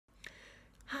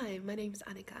Hi, my name's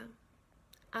Annika.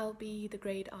 I'll be the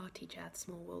grade art teacher at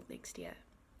Small World next year,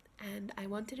 and I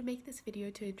wanted to make this video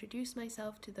to introduce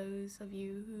myself to those of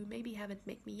you who maybe haven't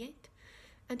met me yet,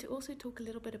 and to also talk a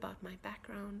little bit about my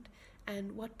background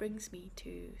and what brings me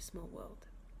to Small World.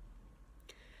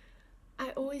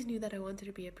 I always knew that I wanted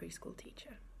to be a preschool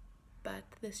teacher, but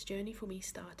this journey for me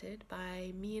started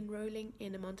by me enrolling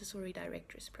in a Montessori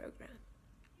directress program.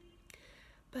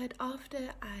 But after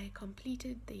I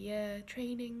completed the year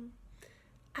training,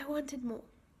 I wanted more.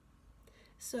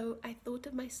 So I thought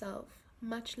of myself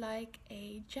much like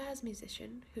a jazz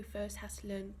musician who first has to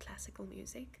learn classical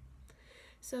music.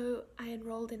 So I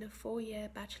enrolled in a 4-year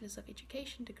Bachelor's of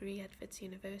Education degree at Wits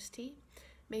University,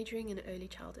 majoring in early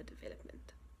childhood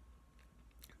development.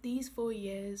 These 4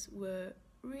 years were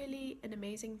really an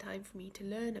amazing time for me to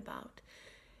learn about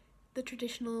the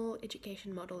traditional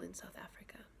education model in South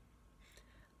Africa.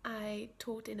 I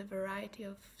taught in a variety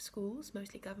of schools,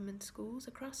 mostly government schools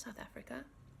across South Africa,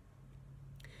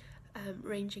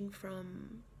 ranging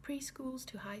from preschools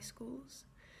to high schools.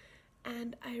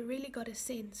 And I really got a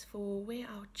sense for where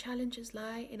our challenges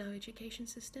lie in our education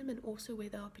system and also where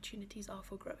the opportunities are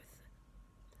for growth.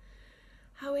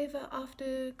 However,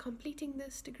 after completing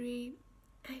this degree,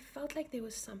 I felt like there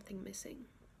was something missing.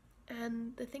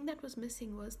 And the thing that was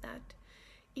missing was that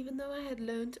even though I had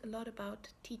learned a lot about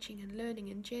teaching and learning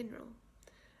in general,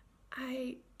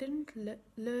 I didn't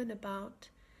learn about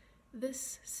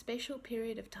this special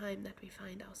period of time that we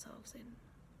find ourselves in.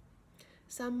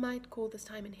 Some might call this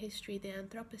time in history the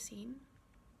Anthropocene,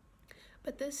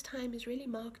 but this time is really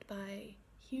marked by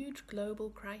huge global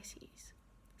crises,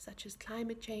 such as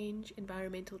climate change,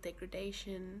 environmental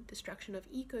degradation, destruction of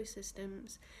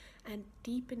ecosystems, and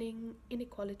deepening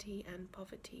inequality and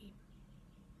poverty.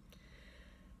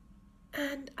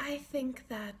 And I think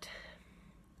that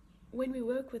when we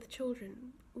work with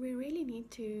children, we really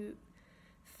need to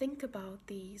think about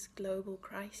these global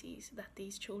crises that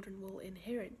these children will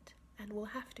inherit and will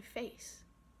have to face.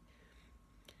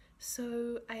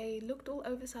 So I looked all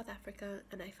over South Africa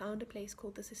and I found a place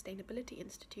called the Sustainability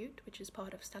Institute, which is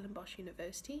part of Stellenbosch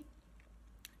University.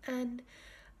 And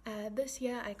this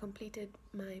year I completed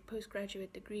my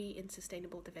postgraduate degree in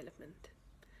sustainable development.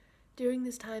 During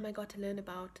this time I got to learn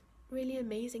about really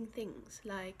amazing things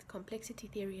like complexity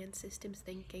theory and systems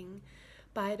thinking,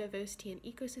 biodiversity and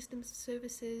ecosystem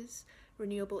services,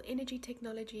 renewable energy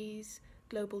technologies,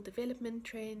 global development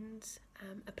trends,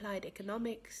 applied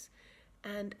economics,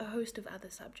 and a host of other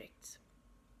subjects.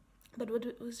 But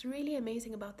what was really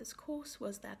amazing about this course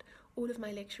was that all of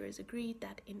my lecturers agreed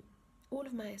that in all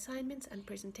of my assignments and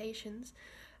presentations,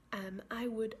 I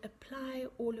would apply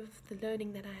all of the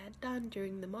learning that I had done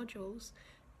during the modules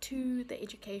to the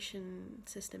education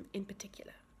system in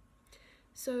particular.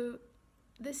 So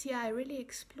this year I really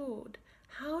explored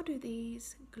how do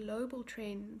these global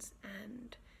trends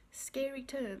and scary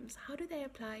terms, how do they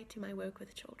apply to my work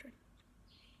with children?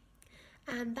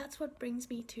 And that's what brings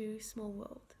me to Small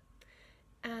World.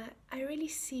 I really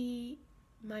see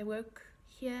my work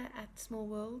here at Small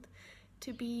World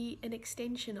to be an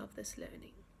extension of this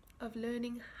learning, of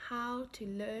learning how to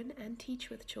learn and teach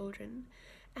with children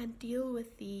and deal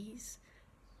with these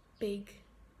big,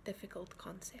 difficult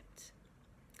concepts.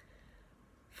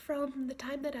 From the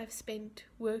time that I've spent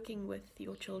working with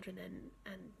your children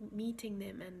and meeting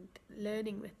them and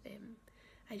learning with them,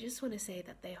 I just want to say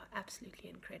that they are absolutely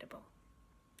incredible.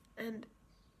 And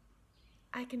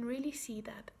I can really see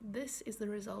that this is the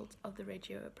result of the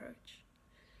Reggio approach.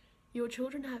 Your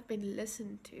children have been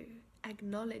listened to,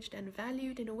 acknowledged and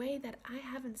valued in a way that I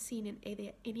haven't seen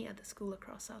in any other school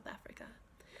across South Africa.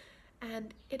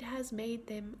 And it has made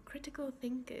them critical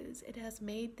thinkers, it has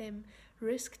made them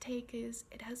risk takers,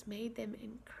 it has made them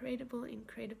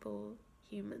incredible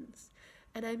humans.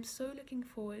 And I'm so looking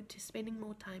forward to spending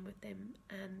more time with them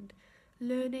and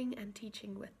learning and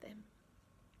teaching with them.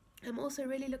 I'm also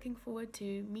really looking forward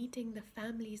to meeting the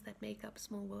families that make up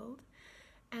Small World.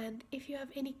 And if you have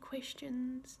any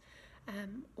questions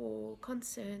or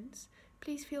concerns,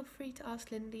 please feel free to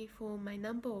ask Lindy for my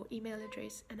number or email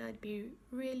address, and I'd be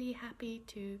really happy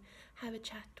to have a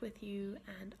chat with you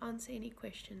and answer any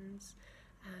questions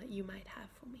you might have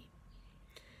for me.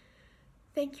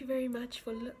 Thank you very much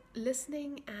for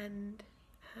listening, and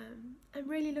I'm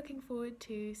really looking forward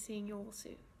to seeing you all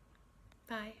soon.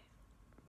 Bye.